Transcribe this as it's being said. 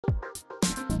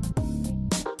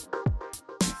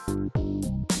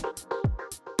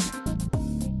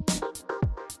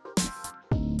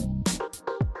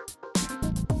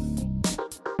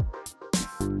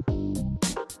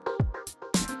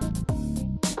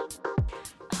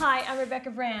Hi, I'm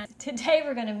Rebecca Brand. Today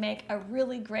we're going to make a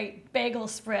really great bagel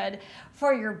spread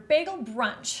for your bagel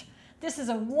brunch. This is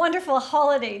a wonderful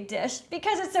holiday dish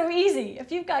because it's so easy.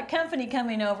 If you've got company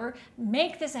coming over,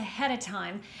 make this ahead of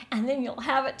time and then you'll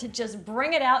have it to just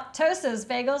bring it out, toast those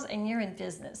bagels, and you're in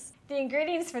business. The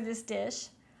ingredients for this dish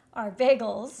are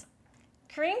bagels,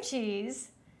 cream cheese,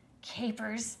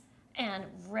 capers, and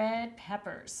red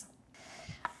peppers.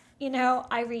 You know,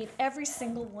 I read every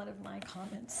single one of my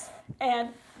comments, and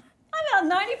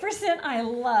about 90% I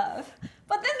love,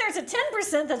 but then there's a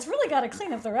 10% that's really got to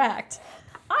clean up their act.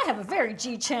 I have a very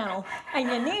G channel, and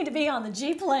you need to be on the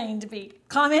G plane to be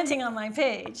commenting on my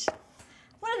page.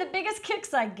 One of the biggest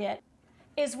kicks I get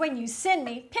is when you send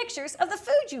me pictures of the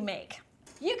food you make.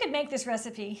 You could make this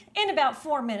recipe in about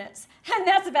 4 minutes, and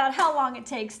that's about how long it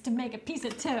takes to make a piece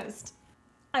of toast.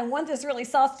 I want this really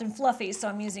soft and fluffy, so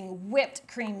I'm using whipped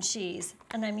cream cheese,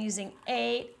 and I'm using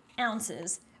 8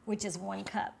 ounces, which is 1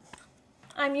 cup.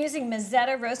 I'm using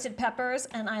Mazzetta roasted peppers,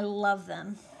 and I love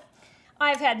them.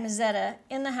 I've had Mazzetta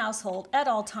in the household at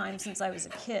all times since I was a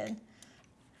kid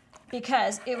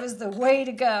because it was the way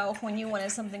to go when you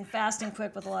wanted something fast and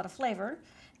quick with a lot of flavor,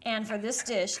 and for this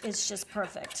dish, it's just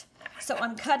perfect. So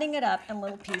I'm cutting it up in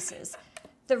little pieces.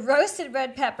 The roasted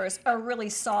red peppers are really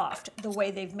soft the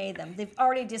way they've made them. They've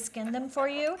already deskinned them for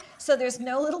you, so there's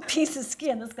no little piece of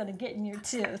skin that's going to get in your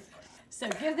tooth. So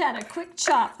give that a quick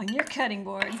chop on your cutting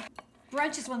board.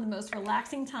 Brunch is one of the most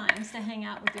relaxing times to hang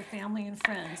out with your family and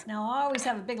friends. Now, I always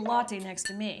have a big latte next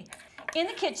to me. In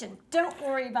the kitchen, don't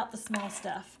worry about the small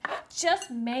stuff.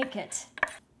 Just make it.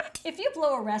 If you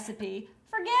blow a recipe,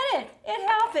 forget it. It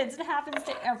happens. It happens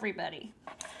to everybody.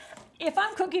 If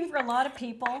I'm cooking for a lot of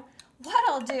people, what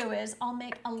I'll do is I'll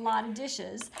make a lot of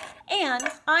dishes, and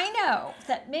I know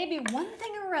that maybe one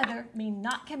thing or other may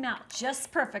not come out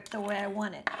just perfect the way I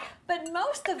want it, but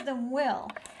most of them will.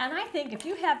 And I think if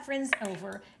you have friends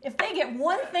over, if they get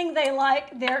one thing they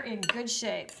like, they're in good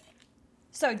shape.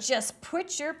 So just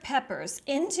put your peppers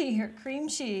into your cream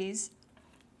cheese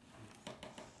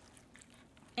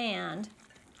and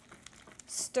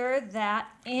stir that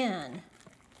in.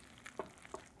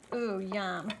 Ooh,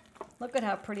 yum. Look at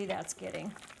how pretty that's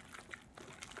getting.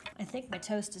 I think my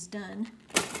toast is done.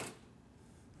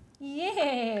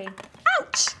 Yay!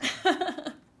 Ouch!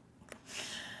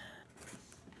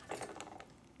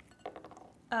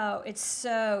 Oh, it's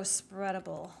so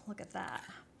spreadable. Look at that.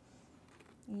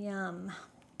 Yum.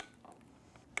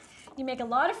 You make a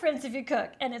lot of friends if you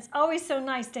cook, and it's always so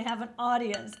nice to have an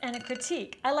audience and a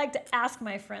critique. I like to ask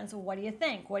my friends, well, what do you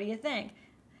think? What do you think?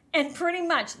 And pretty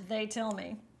much they tell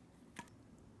me.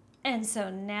 And so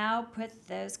now put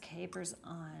those capers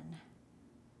on.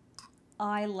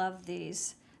 I love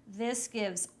these. This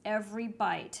gives every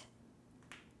bite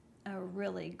a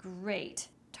really great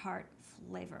tart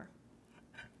flavor.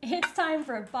 It's time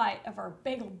for a bite of our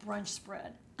bagel brunch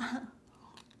spread.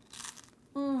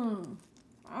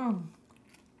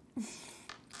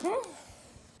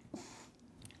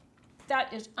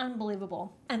 That is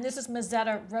unbelievable. And this is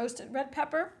Mazzetta roasted red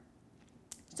pepper.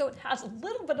 So it has a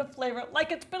little bit of flavor, like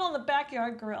it's been on the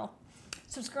backyard grill.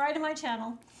 Subscribe to my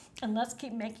channel, and let's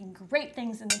keep making great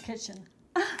things in the kitchen.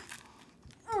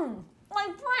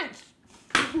 Like brunch.